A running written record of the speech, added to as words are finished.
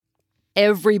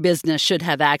Every business should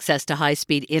have access to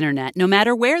high-speed internet, no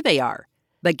matter where they are.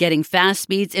 But getting fast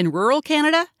speeds in rural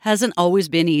Canada hasn't always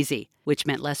been easy, which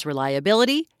meant less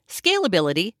reliability,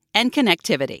 scalability, and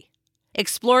connectivity.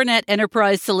 ExploreNet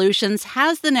Enterprise Solutions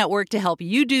has the network to help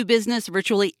you do business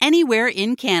virtually anywhere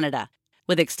in Canada.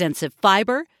 With extensive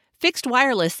fiber, fixed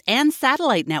wireless, and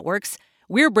satellite networks,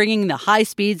 we're bringing the high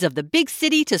speeds of the big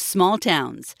city to small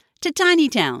towns, to tiny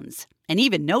towns, and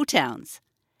even no towns.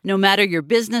 No matter your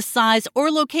business size or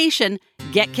location,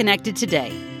 get connected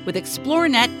today with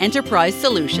ExploreNet Enterprise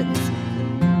Solutions.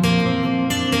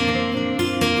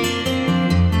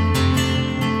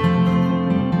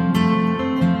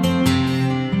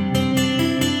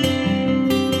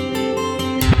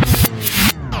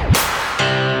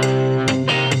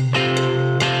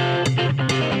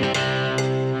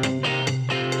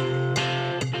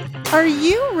 Are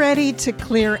you ready to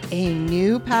clear a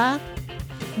new path?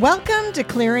 Welcome to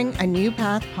Clearing a New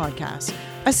Path podcast,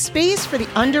 a space for the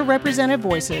underrepresented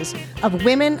voices of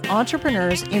women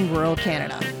entrepreneurs in rural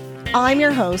Canada. I'm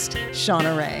your host,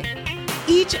 Shauna Ray.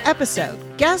 Each episode,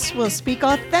 guests will speak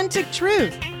authentic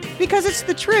truth because it's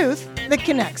the truth that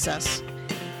connects us.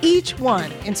 Each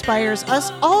one inspires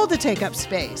us all to take up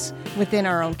space within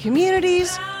our own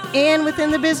communities and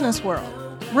within the business world,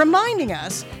 reminding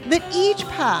us that each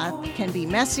path can be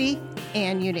messy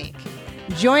and unique.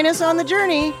 Join us on the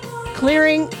journey,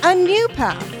 clearing a new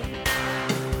path.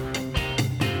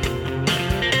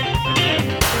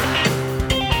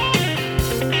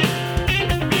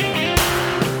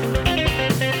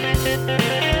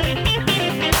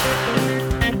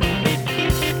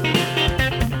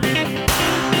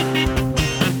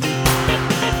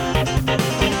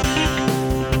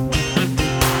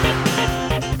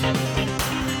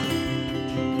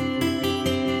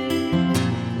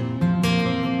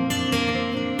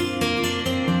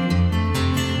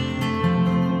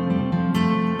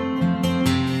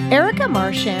 Erica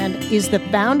Marchand is the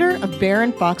founder of Bear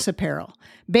and Fox Apparel,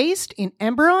 based in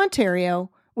Embro,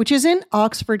 Ontario, which is in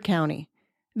Oxford County.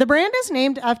 The brand is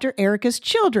named after Erica's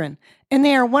children, and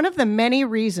they are one of the many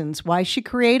reasons why she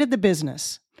created the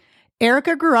business.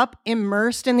 Erica grew up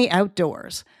immersed in the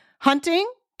outdoors, hunting,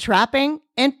 trapping,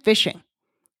 and fishing.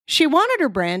 She wanted her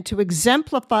brand to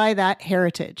exemplify that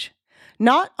heritage.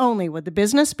 Not only would the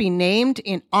business be named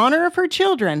in honor of her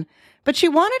children, but she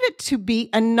wanted it to be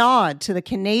a nod to the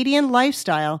Canadian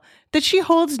lifestyle that she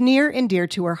holds near and dear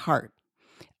to her heart.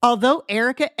 Although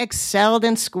Erica excelled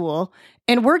in school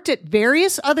and worked at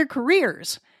various other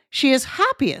careers, she is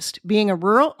happiest being a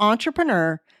rural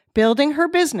entrepreneur, building her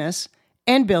business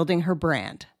and building her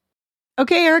brand.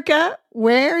 Okay, Erica,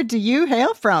 where do you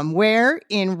hail from? Where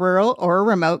in rural or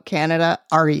remote Canada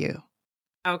are you?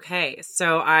 Okay,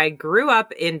 so I grew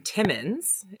up in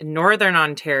Timmins, in Northern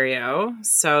Ontario.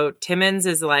 So Timmins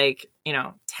is 10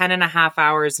 and a half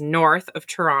hours north of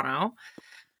Toronto.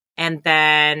 And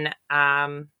then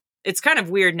it's kind of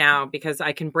weird now because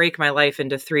I can break my life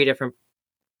into three different,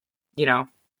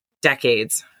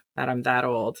 decades that I'm that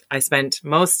old. I spent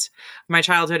most of my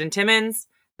childhood in Timmins.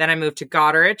 Then I moved to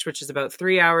Goderich, which is about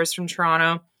 3 hours from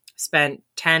Toronto. Spent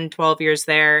 10, 12 years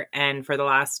there. And for the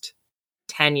last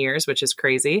 10 years, which is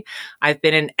crazy, I've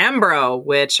been in Embro,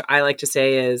 which I like to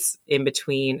say is in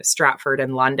between Stratford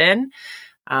and London.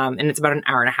 And it's about an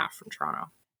hour and a half from Toronto.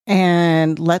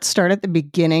 And let's start at the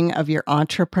beginning of your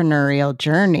entrepreneurial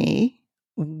journey.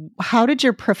 How did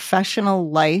your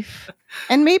professional life,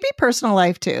 and maybe personal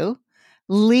life too,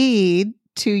 lead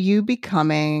to you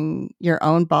becoming your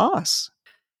own boss?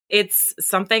 It's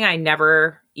something I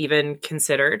never even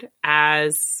considered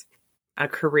as a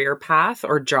career path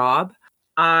or job.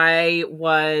 I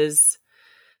was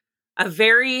a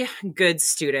very good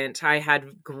student. I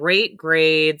had great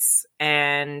grades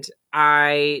and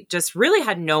I just really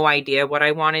had no idea what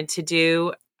I wanted to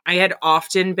do. I had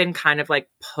often been kind of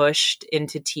pushed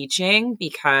into teaching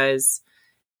because,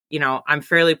 I'm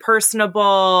fairly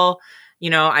personable.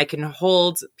 I can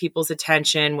hold people's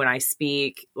attention when I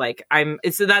speak.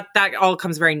 That all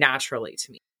comes very naturally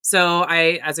to me. So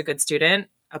I, as a good student,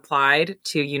 applied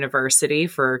to university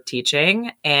for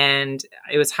teaching. And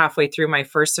it was halfway through my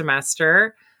first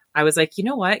semester. I was like, you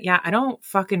know what? Yeah, I don't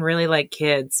fucking really like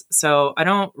kids. So I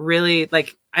don't really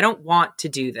I don't want to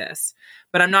do this,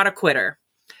 but I'm not a quitter.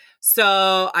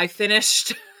 So I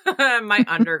finished my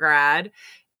undergrad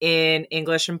in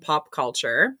English and pop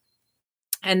culture.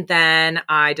 And then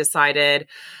I decided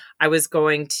I was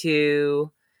going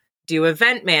to do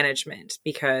event management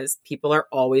because people are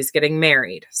always getting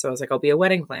married. So I was like, I'll be a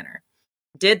wedding planner.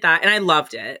 Did that and I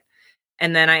loved it.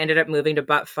 And then I ended up moving to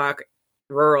buttfuck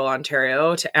rural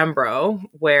Ontario to Embro,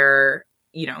 where,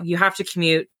 you have to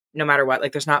commute no matter what.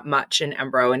 Like there's not much in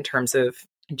Embro in terms of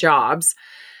jobs.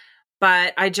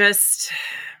 But I didn't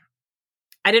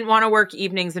want to work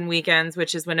evenings and weekends,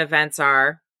 which is when events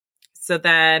are. So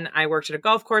then I worked at a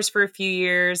golf course for a few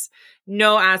years,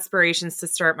 no aspirations to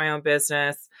start my own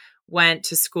business, went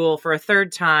to school for a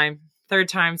third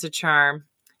time's a charm,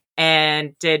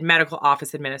 and did medical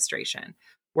office administration.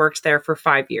 Worked there for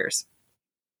 5 years.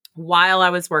 While I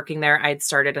was working there, I'd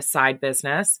started a side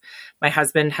business. My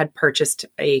husband had purchased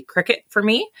a Cricut for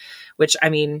me, which, I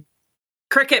mean,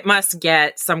 Cricut must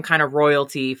get some kind of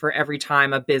royalty for every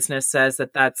time a business says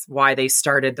that that's why they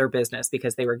started their business,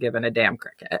 because they were given a damn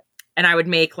Cricut. And I would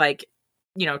make like,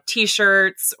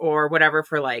 t-shirts or whatever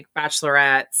for like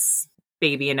bachelorettes,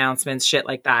 baby announcements, shit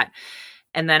like that.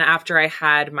 And then after I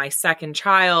had my second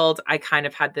child, I kind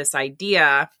of had this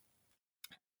idea,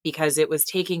 because it was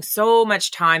taking so much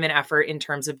time and effort in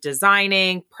terms of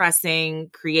designing,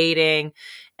 pressing, creating,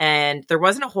 and there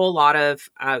wasn't a whole lot of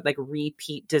like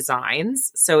repeat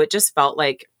designs. So it just felt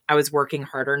like I was working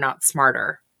harder, not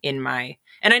smarter and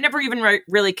I never even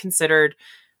really considered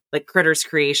like Critters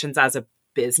Creations as a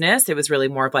business. It was really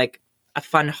more of like a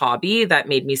fun hobby that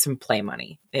made me some play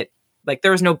money.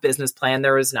 There was no business plan.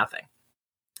 There was nothing.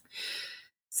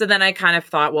 So then I kind of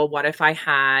thought, well, what if I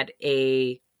had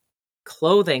a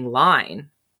clothing line,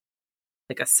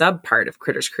 like a sub part of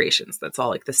Critters Creations that's all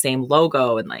like the same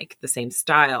logo and like the same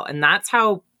style. And that's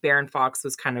how Baron Fox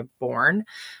was kind of born.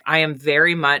 I am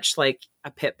very much like a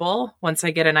pit bull. Once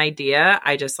I get an idea,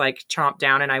 I just like chomp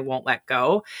down and I won't let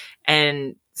go.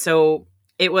 And so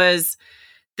it was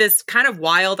this kind of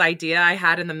wild idea I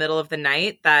had in the middle of the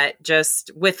night that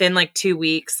just within like 2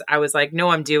 weeks, I was like, no,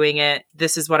 I'm doing it.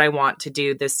 This is what I want to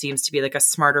do. This seems to be like a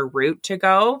smarter route to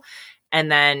go. And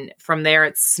then from there,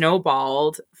 it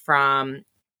snowballed from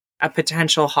a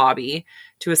potential hobby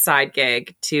to a side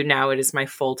gig to now it is my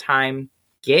full-time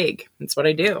gig. It's what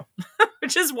I do,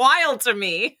 which is wild to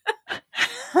me.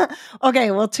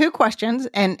 Okay, well, 2 questions.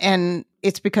 And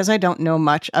it's because I don't know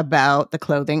much about the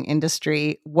clothing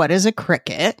industry. What is a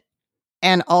Cricut?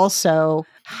 And also,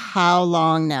 how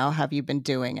long now have you been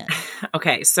doing it?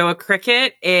 Okay, so a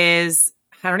Cricut is...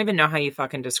 I don't even know how you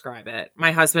fucking describe it.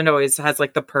 My husband always has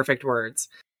like the perfect words.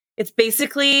 It's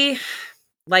basically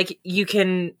like you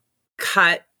can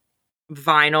cut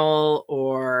vinyl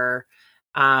or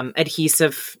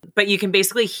adhesive, but you can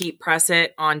basically heat press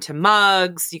it onto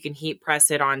mugs. You can heat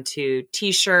press it onto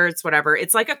t-shirts, whatever.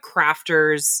 It's like a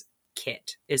crafter's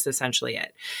kit is essentially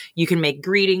it. You can make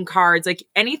greeting cards, like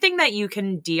anything that you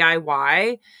can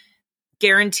DIY.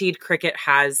 Guaranteed Cricut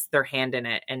has their hand in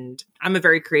it. And I'm a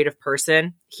very creative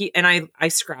person. I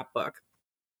scrapbook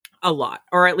a lot,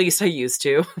 or at least I used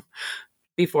to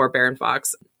before Baron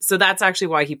Fox. So that's actually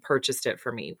why he purchased it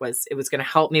for me, was it was going to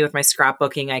help me with my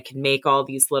scrapbooking. I could make all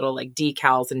these little like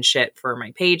decals and shit for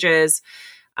my pages.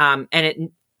 And it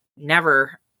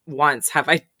never once have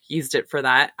I used it for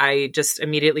that. I just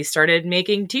immediately started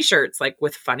making t-shirts like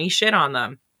with funny shit on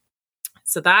them.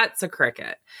 So that's a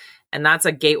Cricut. And that's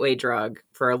a gateway drug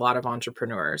for a lot of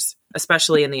entrepreneurs,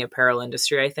 especially in the apparel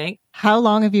industry, I think. How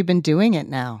long have you been doing it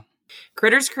now?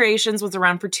 Critters Creations was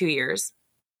around for 2 years,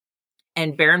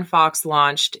 and Baron Fox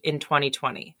launched in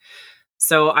 2020.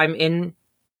 So I'm in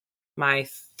my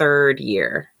 3rd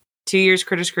year. 2 years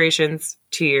Critters Creations,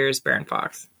 2 years Baron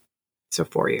Fox. So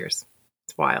 4 years.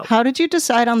 It's wild. How did you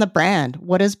decide on the brand?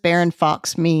 What does Baron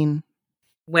Fox mean?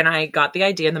 When I got the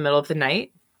idea in the middle of the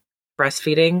night,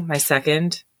 breastfeeding my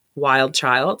second wild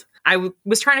child, I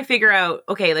was trying to figure out,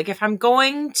 okay, like if I'm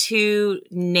going to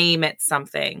name it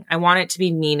something, I want it to be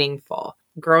meaningful.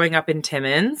 Growing up in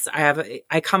Timmins,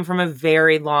 I come from a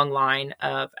very long line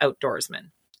of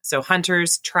outdoorsmen. So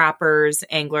hunters, trappers,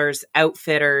 anglers,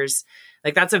 outfitters,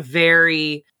 like that's a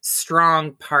very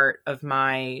strong part of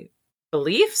my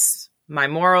beliefs, my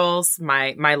morals,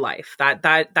 my life.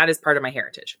 That is part of my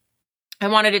heritage. I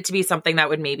wanted it to be something that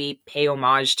would maybe pay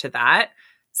homage to that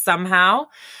somehow.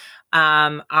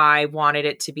 I wanted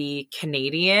it to be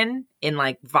Canadian in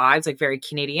like vibes, like very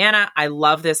Canadiana. I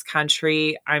love this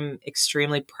country. I'm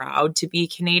extremely proud to be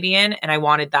Canadian, and I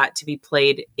wanted that to be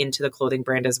played into the clothing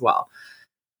brand as well.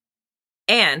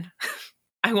 And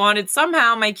I wanted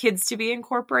somehow my kids to be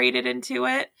incorporated into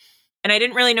it. And I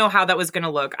didn't really know how that was going to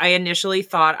look. I initially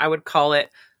thought I would call it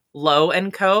Lo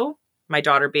 & Co., my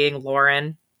daughter being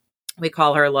Lauren. We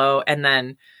call her Lo. And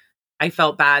then I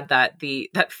felt bad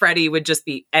that Freddie would just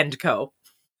be & Co.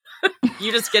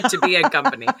 You just get to be a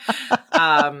company.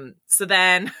 So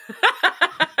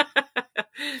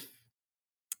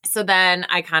then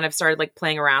I kind of started like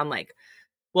playing around like,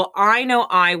 well, I know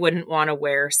I wouldn't want to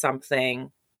wear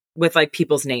something with like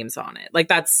people's names on it. Like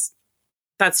that's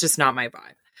just not my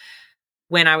vibe.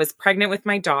 when I was pregnant with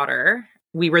my daughter,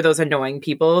 we were those annoying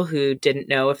people who didn't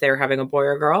know if they were having a boy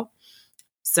or girl.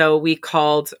 So we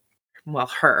called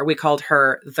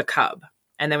her the cub.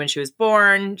 And then when she was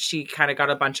born, she kind of got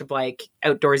a bunch of like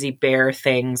outdoorsy bear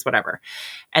things, whatever.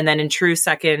 And then in true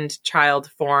second child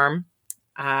form,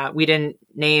 we didn't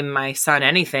name my son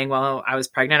anything while I was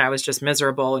pregnant. I was just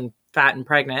miserable and fat and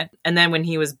pregnant. And then when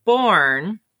he was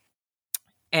born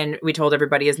and we told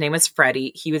everybody his name was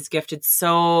Freddie, he was gifted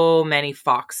so many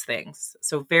fox things.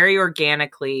 So very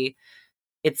organically,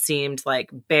 it seemed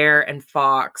like bear and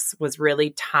fox was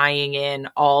really tying in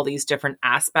all these different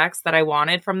aspects that I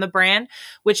wanted from the brand,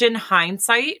 which in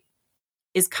hindsight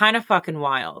is kind of fucking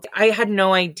wild. I had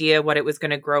no idea what it was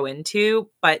going to grow into,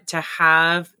 but to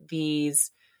have these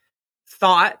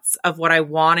thoughts of what I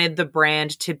wanted the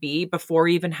brand to be before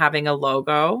even having a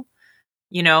logo,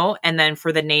 you know, and then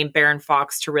for the name Bear and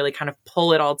Fox to really kind of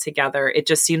pull it all together, it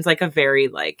just seems like a very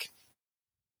like,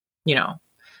 you know,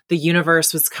 the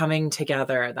universe was coming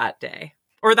together that day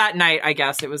or that night. I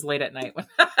guess it was late at night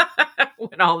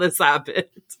when all this happened.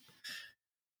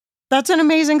 That's an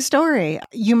amazing story.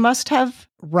 You must have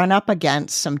run up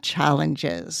against some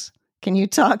challenges. Can you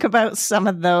talk about some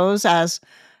of those as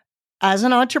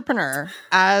an entrepreneur,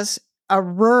 as a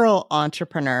rural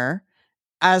entrepreneur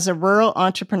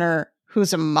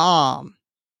who's a mom,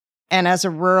 and as a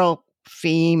rural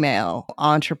female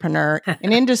entrepreneur,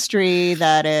 an industry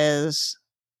that is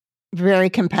very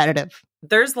competitive?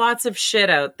 There's lots of shit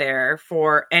out there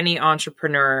for any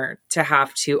entrepreneur to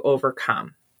have to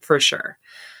overcome, for sure.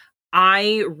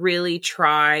 I really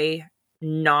try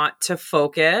not to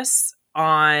focus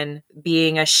on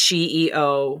being a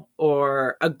CEO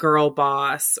or a girl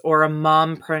boss or a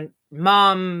mompreneur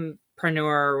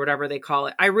or whatever they call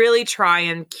it. I really try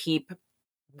and keep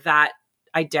that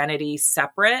identity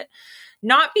separate,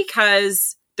 not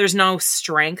because there's no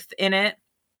strength in it,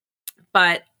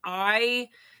 but I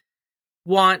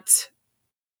want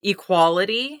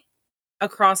equality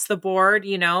across the board,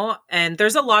 you know, and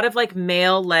there's a lot of like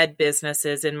male-led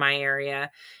businesses in my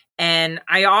area. And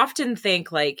I often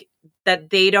think like that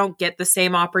they don't get the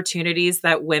same opportunities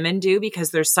that women do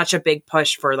because there's such a big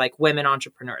push for like women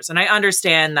entrepreneurs. And I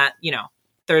understand that, you know,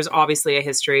 there's obviously a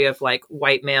history of like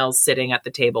white males sitting at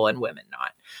the table and women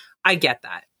not. I get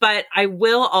that. But I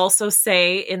will also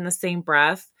say in the same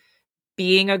breath,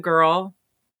 being a girl,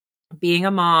 being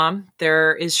a mom,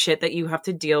 there is shit that you have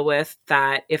to deal with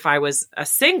that if I was a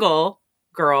single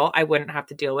girl, I wouldn't have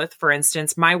to deal with. For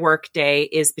instance, my work day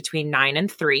is between 9 and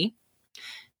 3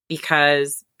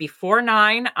 because before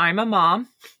 9, I'm a mom.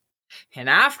 And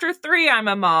after 3, I'm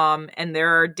a mom. And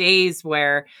there are days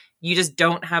where you just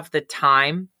don't have the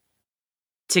time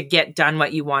to get done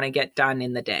what you want to get done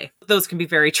in the day. Those can be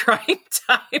very trying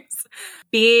times.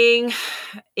 Being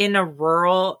in a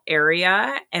rural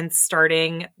area and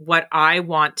starting what I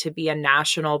want to be a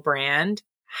national brand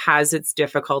has its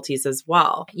difficulties as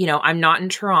well. You know, I'm not in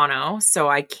Toronto, so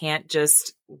I can't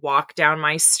just walk down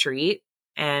my street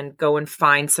and go and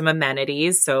find some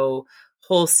amenities. So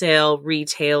wholesale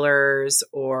retailers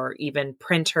or even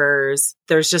printers.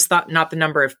 There's just not the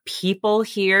number of people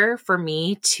here for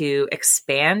me to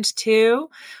expand to,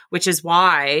 which is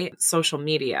why social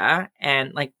media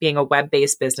and like being a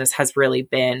web-based business has really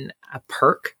been a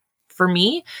perk for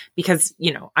me because,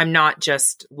 you know, I'm not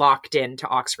just locked into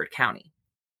Oxford County.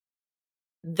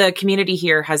 The community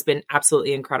here has been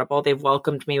absolutely incredible. They've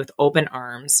welcomed me with open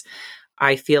arms.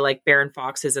 I feel like Bear and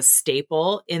Fox is a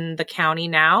staple in the county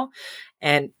now.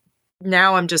 And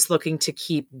now I'm just looking to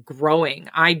keep growing.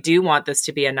 I do want this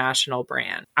to be a national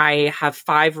brand. I have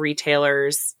 5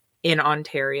 retailers in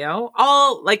Ontario,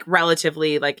 all like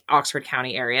relatively like Oxford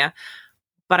County area.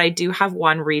 But I do have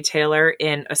one retailer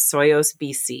in Osoyoos,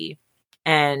 BC.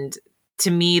 And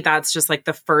to me, that's just like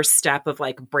the first step of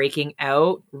like breaking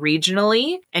out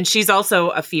regionally. And she's also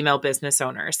a female business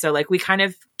owner. So like we kind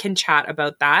of can chat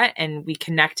about that and we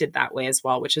connected that way as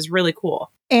well, which is really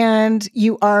cool. And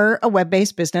you are a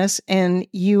web-based business and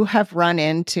you have run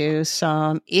into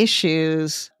some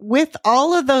issues with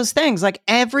all of those things, like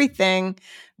everything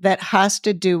that has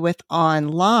to do with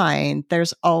online.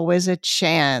 There's always a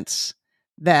chance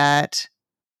that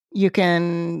you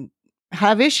can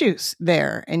have issues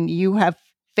there, and you have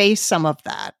faced some of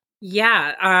that.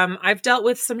 Yeah, I've dealt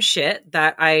with some shit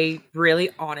that I really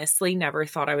honestly never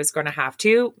thought I was going to have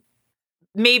to.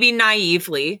 Maybe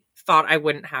naively thought I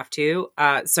wouldn't have to.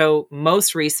 So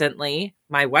most recently,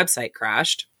 my website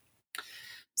crashed.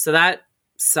 So that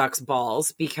sucks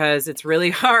balls because it's really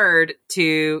hard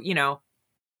to, you know,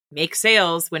 make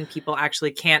sales when people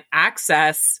actually can't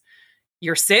access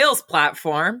your sales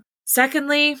platform.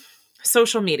 Secondly,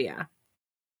 social media.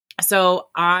 So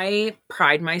I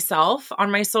pride myself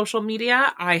on my social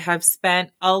media. I have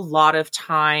spent a lot of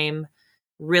time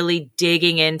really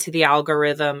digging into the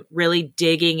algorithm, really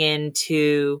digging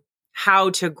into how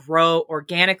to grow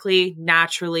organically,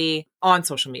 naturally on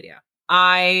social media.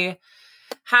 I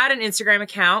had an Instagram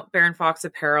account, Baron Fox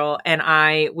Apparel, and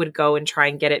I would go and try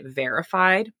and get it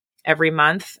verified every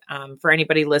month. For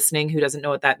anybody listening who doesn't know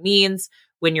what that means,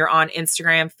 when you're on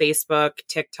Instagram, Facebook,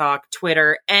 TikTok,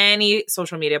 Twitter, any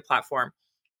social media platform,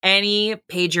 any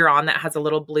page you're on that has a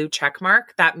little blue check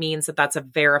mark, that means that that's a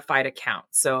verified account.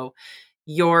 So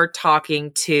you're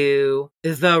talking to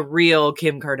the real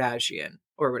Kim Kardashian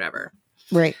or whatever.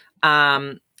 Right.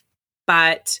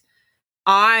 But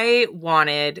I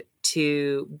wanted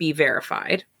to be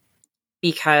verified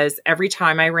because every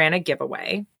time I ran a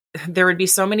giveaway, there would be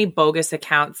so many bogus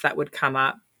accounts that would come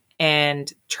up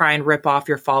and try and rip off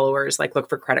your followers, like look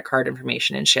for credit card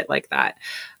information and shit like that.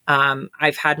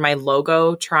 I've had my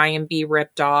logo try and be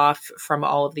ripped off from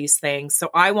all of these things.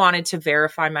 So I wanted to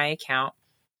verify my account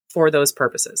for those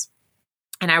purposes.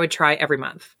 And I would try every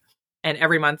month. And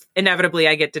every month, inevitably,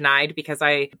 I get denied because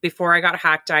before I got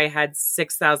hacked, I had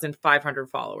 6,500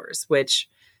 followers, which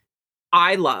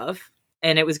I love.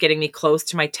 And it was getting me close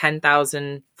to my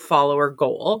 10,000 follower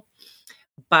goal.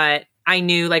 But I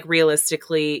knew, like,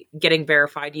 realistically, getting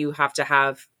verified, you have to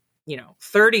have,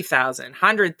 30,000,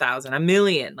 100,000, 1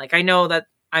 million. Like, I know that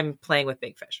I'm playing with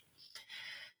big fish.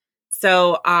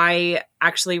 So I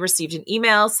actually received an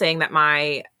email saying that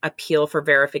my appeal for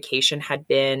verification had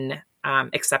been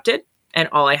accepted. And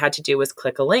all I had to do was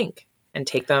click a link and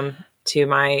take them to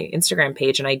my Instagram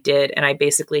page. And I did. And I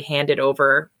basically handed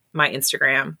over my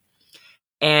Instagram.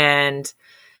 And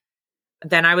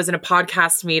then I was in a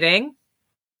podcast meeting,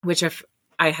 which if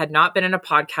I had not been in a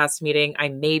podcast meeting, I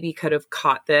maybe could have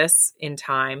caught this in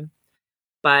time,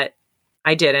 but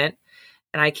I didn't.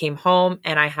 And I came home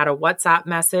and I had a WhatsApp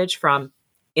message from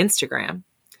Instagram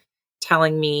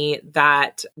telling me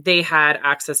that they had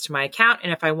access to my account.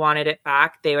 And if I wanted it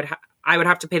back, I would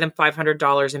have to pay them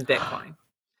 $500 in Bitcoin.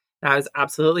 And I was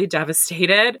absolutely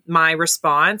devastated. My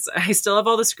response, I still have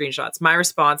all the screenshots. My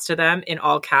response to them in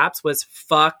all caps was,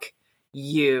 fuck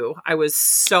you. I was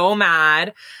so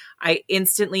mad. I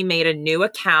instantly made a new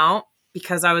account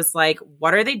because I was like,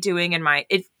 what are they doing in my,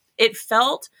 it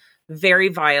felt very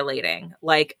violating.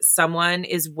 Like someone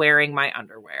is wearing my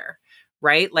underwear,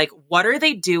 right? Like, what are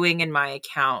they doing in my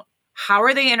account? How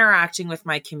are they interacting with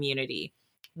my community?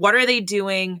 What are they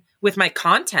doing with my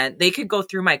content? They could go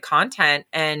through my content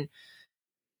and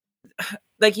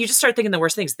like, you just start thinking the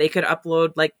worst things. They could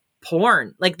upload like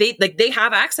porn, like they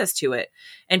have access to it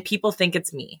and people think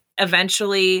it's me.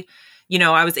 Eventually,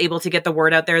 I was able to get the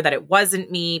word out there that it wasn't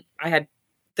me.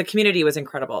 The community was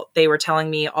incredible. They were telling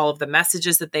me all of the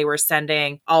messages that they were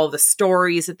sending, all of the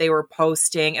stories that they were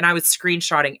posting, and I was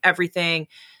screenshotting everything.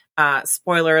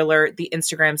 Spoiler alert, the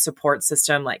Instagram support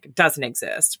system doesn't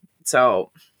exist.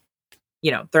 So,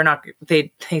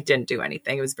 they didn't do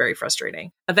anything. It was very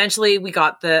frustrating. Eventually we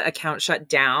got the account shut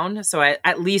down. So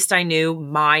at least I knew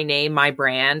my name, my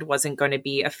brand wasn't going to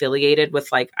be affiliated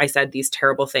with, like I said, these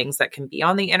terrible things that can be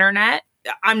on the internet.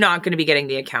 I'm not going to be getting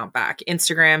the account back.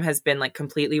 Instagram has been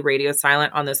completely radio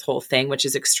silent on this whole thing, which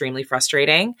is extremely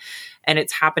frustrating. And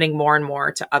it's happening more and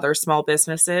more to other small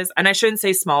businesses. And I shouldn't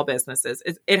say small businesses.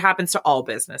 It happens to all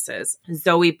businesses.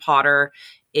 Zoe Potter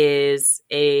is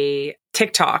a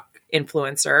TikTok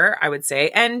influencer, I would say,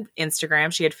 and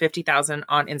Instagram. She had 50,000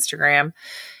 on Instagram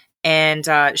and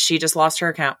she just lost her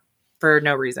account for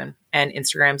no reason. And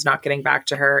Instagram's not getting back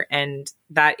to her. And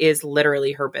that is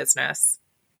literally her business,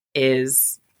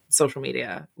 is social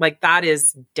media. That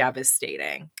is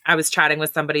devastating. I was chatting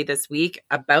with somebody this week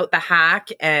about the hack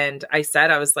and I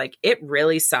was like, it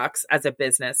really sucks as a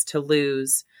business to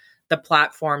lose the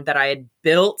platform that I had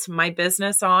built my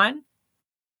business on,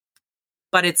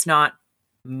 but it's not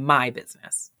my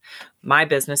business. My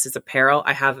business is apparel.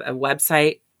 I have a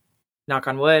website, knock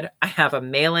on wood. I have a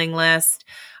mailing list.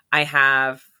 I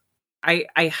have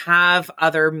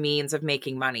other means of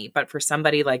making money, but for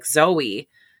somebody like Zoe,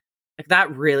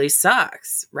 that really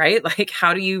sucks, right?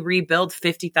 How do you rebuild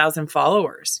 50,000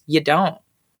 followers? You don't,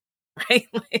 right?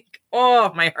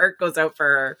 Oh, my heart goes out for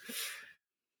her.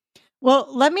 Well,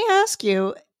 let me ask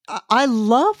you, I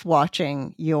love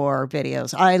watching your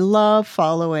videos. I love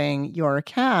following your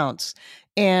accounts.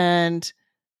 And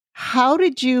how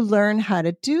did you learn how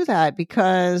to do that?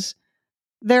 Because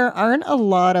there aren't a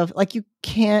lot of, you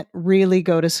can't really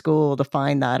go to school to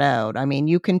find that out. I mean,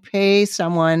 you can pay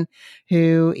someone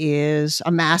who is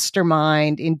a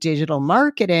mastermind in digital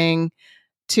marketing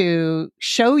to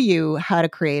show you how to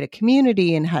create a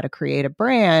community and how to create a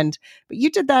brand, but you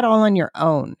did that all on your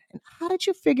own. How did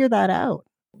you figure that out?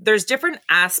 There's different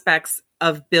aspects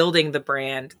of building the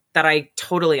brand that I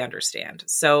totally understand.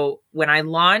 So when I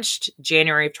launched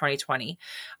January of 2020,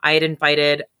 I had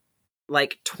invited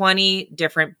like 20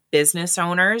 different business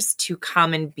owners to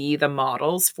come and be the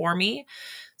models for me.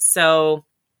 So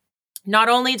not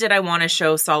only did I want to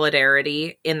show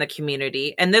solidarity in the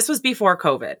community, and this was before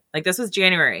COVID, like this was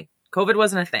January, COVID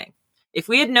wasn't a thing. If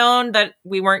we had known that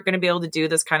we weren't going to be able to do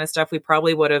this kind of stuff, we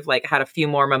probably would have like had a few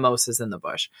more mimosas in the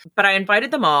bush. But I invited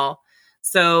them all.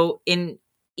 So in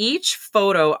each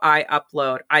photo I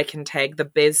upload, I can tag the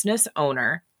business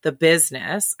owner, the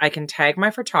business, I can tag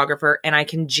my photographer, and I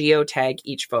can geotag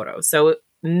each photo. So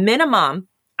minimum,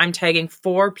 I'm tagging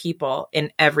 4 people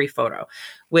in every photo,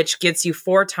 which gets you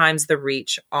 4 times the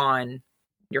reach on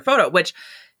your photo, which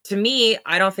to me,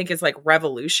 I don't think is like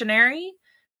revolutionary,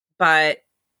 but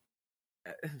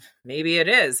maybe it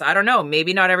is. I don't know.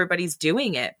 Maybe not everybody's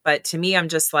doing it. But to me, I'm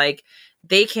just like,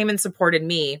 they came and supported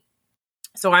me.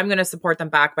 So I'm going to support them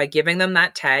back by giving them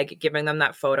that tag, giving them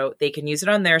that photo. They can use it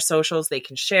on their socials. They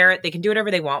can share it. They can do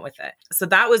whatever they want with it. So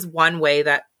that was one way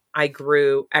that I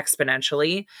grew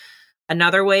exponentially.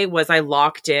 Another way was I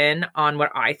locked in on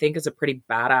what I think is a pretty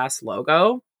badass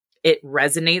logo. It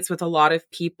resonates with a lot of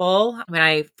people. When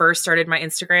I first started my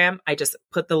Instagram, I just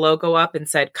put the logo up and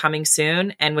said coming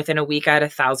soon. And within a week, I had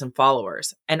 1,000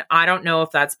 followers. And I don't know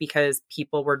if that's because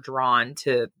people were drawn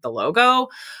to the logo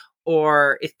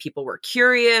or if people were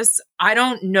curious. I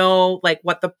don't know like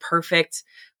what the perfect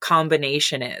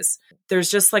combination is. There's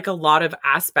just like a lot of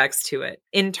aspects to it.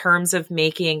 In terms of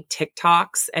making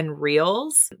TikToks and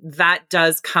Reels, that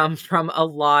does come from a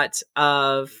lot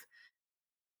of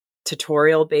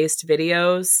tutorial-based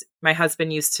videos. My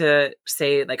husband used to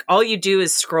say, like, all you do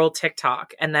is scroll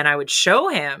TikTok. And then I would show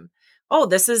him, oh,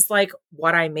 this is like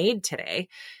what I made today.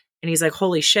 And he's like,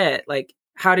 holy shit, like,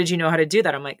 how did you know how to do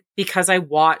that? I'm like, because I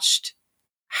watched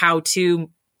how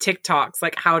to TikToks,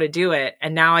 like how to do it.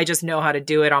 And now I just know how to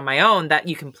do it on my own, that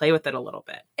you can play with it a little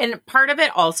bit. And part of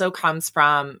it also comes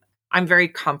from, I'm very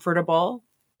comfortable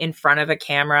in front of a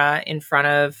camera, in front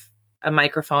of a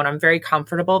microphone. I'm very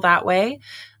comfortable that way.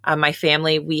 My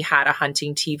family, we had a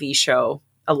hunting TV show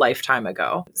a lifetime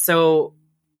ago. So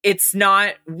it's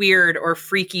not weird or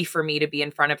freaky for me to be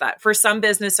in front of that. For some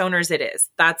business owners, it is.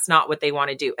 That's not what they want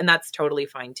to do. And that's totally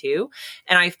fine too.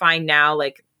 And I find now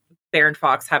like Bear and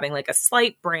Fox having like a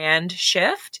slight brand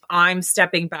shift. I'm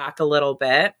stepping back a little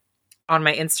bit on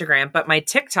my Instagram, but my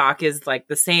TikTok is like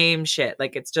the same shit.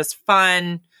 Like it's just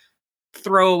fun,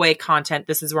 throwaway content.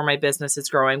 This is where my business is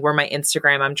growing. Where my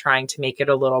Instagram, I'm trying to make it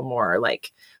a little more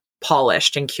like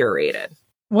polished and curated.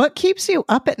 What keeps you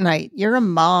up at night? You're a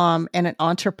mom and an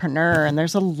entrepreneur, and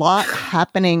there's a lot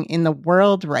happening in the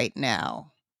world right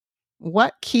now.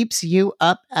 What keeps you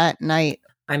up at night?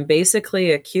 I'm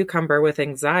basically a cucumber with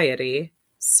anxiety.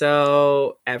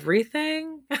 So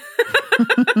everything.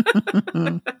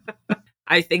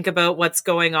 I think about what's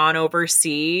going on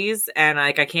overseas, and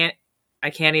like I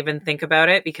can't even think about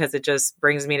it because it just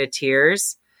brings me to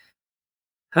tears.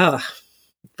 Oh,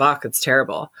 fuck, it's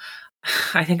terrible.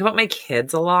 I think about my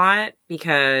kids a lot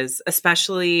because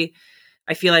especially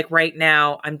I feel like right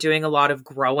now I'm doing a lot of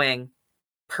growing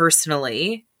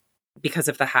personally because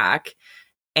of the hack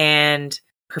and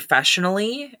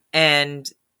professionally. And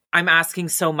I'm asking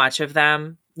so much of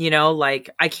them, you know,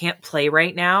 like I can't play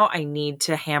right now. I need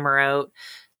to hammer out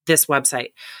this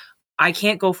website. I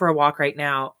can't go for a walk right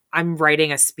now. I'm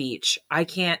writing a speech. I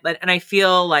can't and I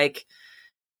feel like,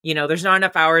 you know, there's not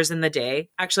enough hours in the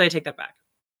day. Actually, I take that back.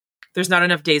 There's not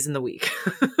enough days in the week.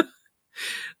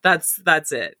 That's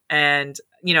it. And,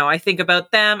 you know, I think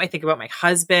about them. I think about my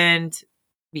husband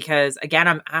because, again,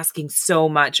 I'm asking so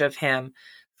much of him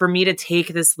for me to take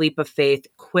this leap of faith,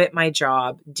 quit my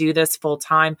job, do this full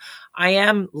time. I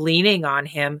am leaning on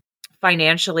him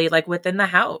financially, like within the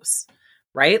house,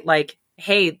 right? Like,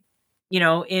 hey, you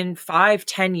know, in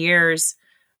 5-10 years,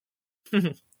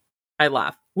 I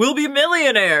laugh, we'll be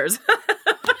millionaires.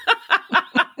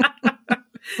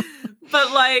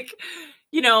 But like,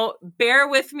 you know, bear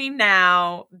with me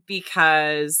now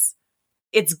because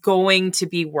it's going to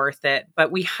be worth it,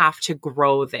 but we have to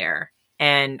grow there.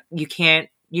 And you can't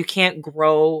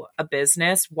grow a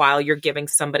business while you're giving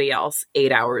somebody else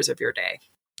 8 hours of your day.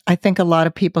 I think a lot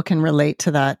of people can relate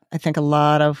to that. I think a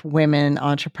lot of women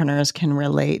entrepreneurs can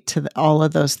relate to all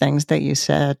of those things that you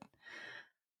said.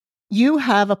 You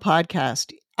have a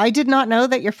podcast. I did not know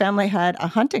that your family had a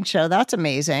hunting show. That's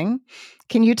amazing.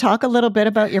 Can you talk a little bit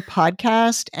about your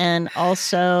podcast and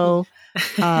also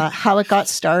how it got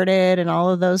started and all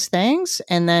of those things.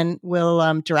 And then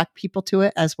we'll direct people to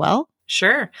it as well.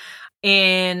 Sure.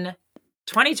 In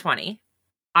 2020,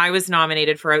 I was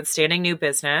nominated for Outstanding New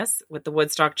Business with the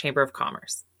Woodstock Chamber of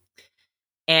Commerce.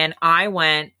 And I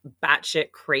went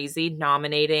batshit crazy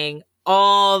nominating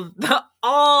all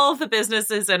the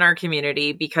businesses in our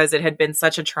community because it had been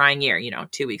such a trying year,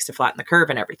 2 weeks to flatten the curve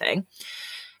and everything.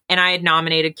 And I had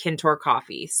nominated Kintor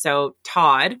Coffee. So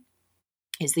Todd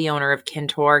is the owner of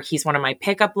Kintor. He's one of my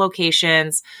pickup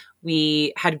locations.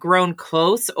 We had grown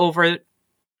close over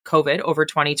COVID, over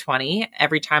 2020.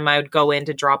 Every time I would go in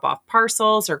to drop off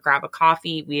parcels or grab a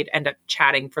coffee, we'd end up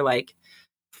chatting for like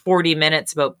 40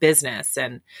 minutes about business.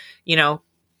 And,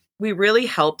 we really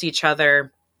helped each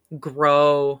other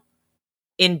grow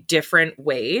in different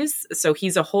ways. So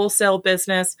he's a wholesale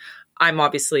business. I'm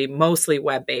obviously mostly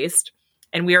web-based.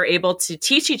 And we are able to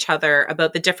teach each other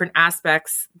about the different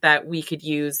aspects that we could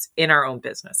use in our own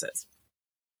businesses.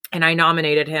 And I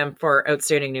nominated him for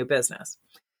Outstanding New Business.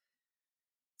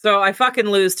 So I fucking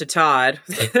lose to Todd,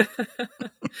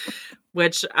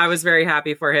 which I was very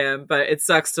happy for him, but it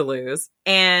sucks to lose.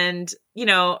 And,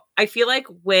 I feel like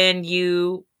when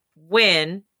you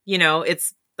win,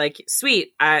 it's like,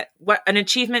 sweet, what an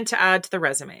achievement to add to the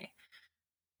resume.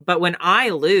 But when I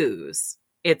lose,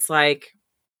 it's like,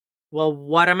 well,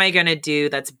 what am I going to do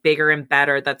that's bigger and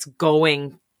better, that's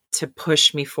going to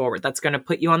push me forward, that's going to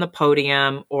put you on the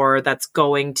podium, or that's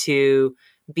going to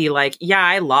be like, yeah,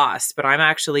 I lost, but I'm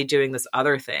actually doing this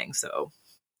other thing. So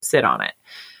sit on it.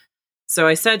 So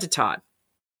I said to Todd,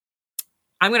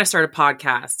 I'm going to start a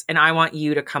podcast and I want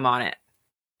you to come on it.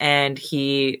 And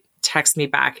he texts me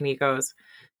back and he goes,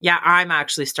 yeah, I'm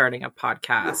actually starting a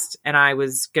podcast and I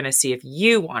was going to see if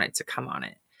you wanted to come on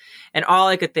it. And all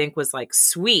I could think was like,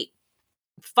 sweet,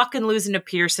 fucking losing to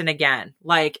Pearson again.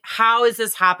 Like, how is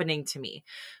this happening to me?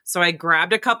 So I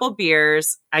grabbed a couple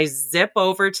beers, I zip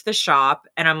over to the shop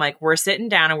and I'm like, we're sitting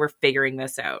down and we're figuring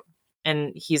this out.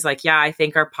 And he's like, yeah, I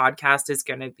think our podcast is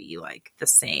going to be like the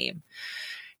same.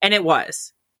 And it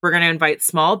was. We're going to invite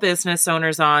small business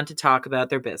owners on to talk about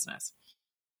their business.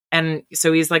 And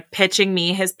so he's like pitching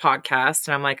me his podcast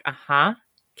and I'm like,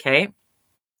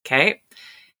 okay.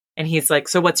 And he's like,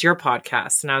 so what's your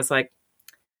podcast? And I was like,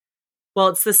 well,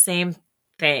 it's the same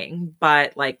thing,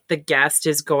 but like the guest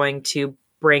is going to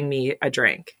bring me a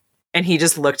drink. And he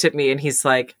just looked at me and he's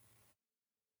like,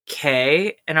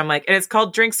 okay. And I'm like, and it's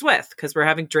called Drinks With, because we're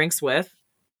having drinks with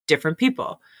different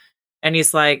people. And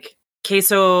he's like, okay,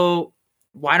 so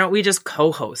why don't we just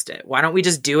co-host it? Why don't we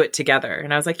just do it together?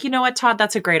 And I was like, you know what, Todd,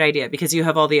 that's a great idea because you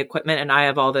have all the equipment and I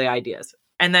have all the ideas.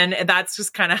 And then that's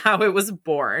just kind of how it was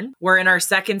born. We're in our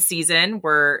second season.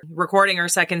 We're recording our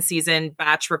second season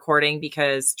batch recording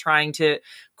because trying to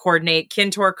coordinate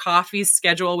Kintor Coffee's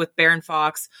schedule with Baron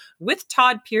Fox, with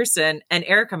Todd Pearson and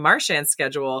Erica Marchand's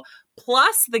schedule,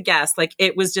 plus the guest, like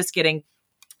it was just getting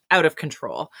out of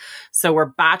control. So we're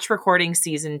batch recording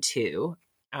season 2.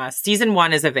 Season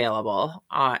 1 is available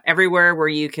everywhere where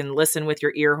you can listen with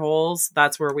your ear holes.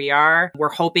 That's where we are. We're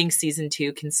hoping season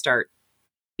 2 can start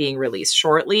being released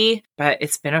shortly, but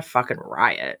it's been a fucking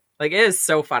riot. Like, it is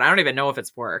so fun. I don't even know if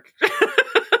it's work.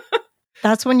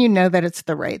 That's when you know that it's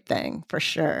the right thing, for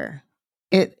sure.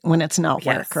 When it's not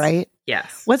work, right?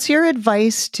 Yes. What's your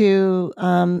advice to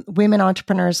women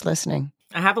entrepreneurs listening?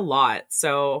 I have a lot.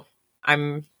 So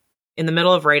I'm in the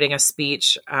middle of writing a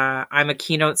speech. I'm a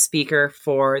keynote speaker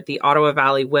for the Ottawa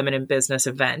Valley Women in Business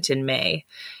event in May,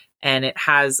 and it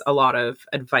has a lot of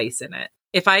advice in it.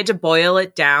 If I had to boil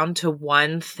it down to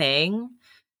one thing,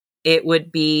 it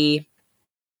would be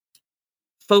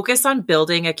focus on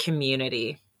building a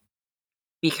community,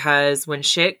 because when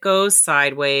shit goes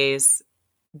sideways,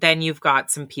 then you've got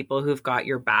some people who've got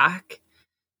your back.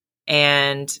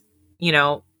 And,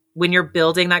 when you're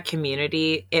building that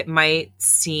community, it might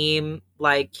seem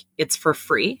like it's for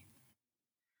free,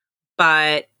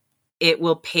 but it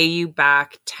will pay you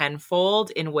back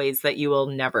tenfold in ways that you will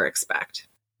never expect.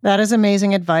 That is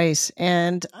amazing advice.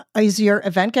 And is your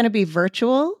event going to be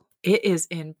virtual? It is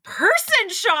in person,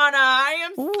 Shauna. I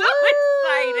am so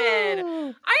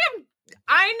excited.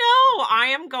 I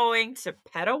am going to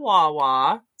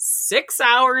Petawawa, 6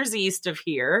 hours east of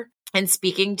here, and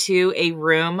speaking to a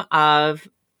room of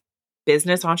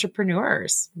business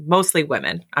entrepreneurs, mostly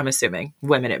women. I'm assuming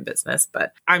women in business,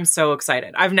 but I'm so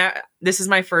excited. This is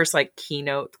my first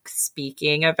keynote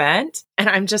speaking event, and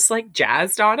I'm just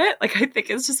jazzed on it. I think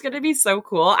it's just going to be so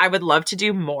cool. I would love to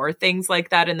do more things like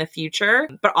that in the future,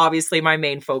 but obviously my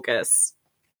main focus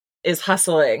is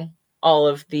hustling all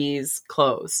of these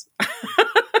clothes.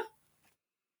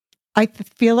 I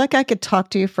feel like I could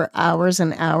talk to you for hours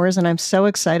and hours, and I'm so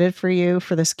excited for you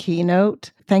for this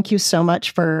keynote. Thank you so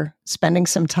much for spending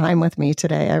some time with me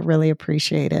today. I really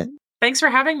appreciate it. Thanks for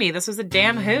having me. This was a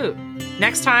damn hoot.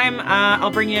 Next time,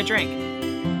 I'll bring you a drink.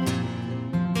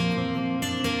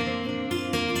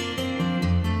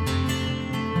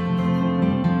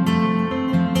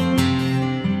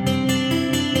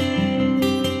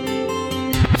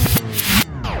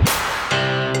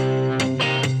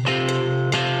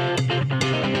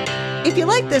 If you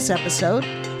like this episode,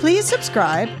 please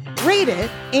subscribe, rate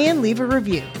it, and leave a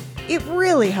review. It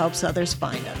really helps others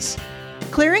find us.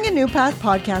 Clearing a New Path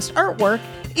podcast artwork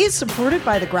is supported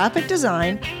by the graphic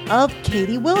design of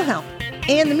Katie Wilhelm,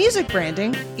 and the music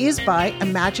branding is by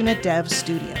Imagina Dev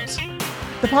Studios.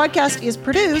 The podcast is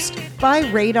produced by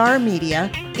Radar Media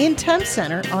in Thames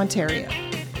Centre, Ontario.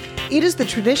 It is the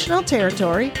traditional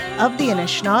territory of the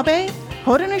Anishinaabe,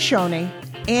 Haudenosaunee,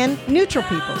 and neutral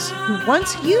peoples who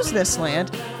once used this land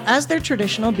as their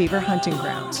traditional beaver hunting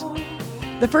grounds.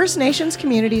 The First Nations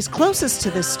communities closest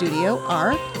to this studio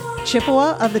are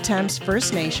Chippewa of the Thames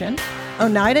First Nation,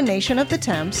 Oneida Nation of the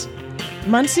Thames,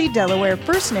 Munsee Delaware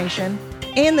First Nation,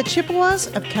 and the Chippewas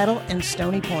of Kettle and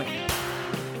Stony Point.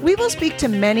 We will speak to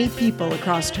many people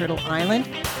across Turtle Island,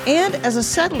 and as a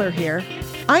settler here,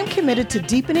 I'm committed to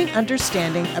deepening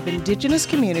understanding of Indigenous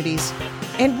communities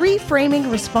and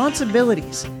reframing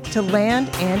responsibilities to land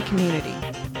and community.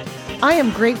 I am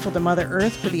grateful to Mother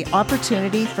Earth for the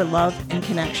opportunity for love and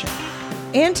connection,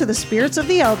 and to the spirits of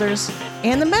the elders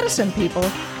and the medicine people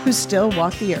who still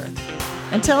walk the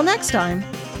earth. Until next time,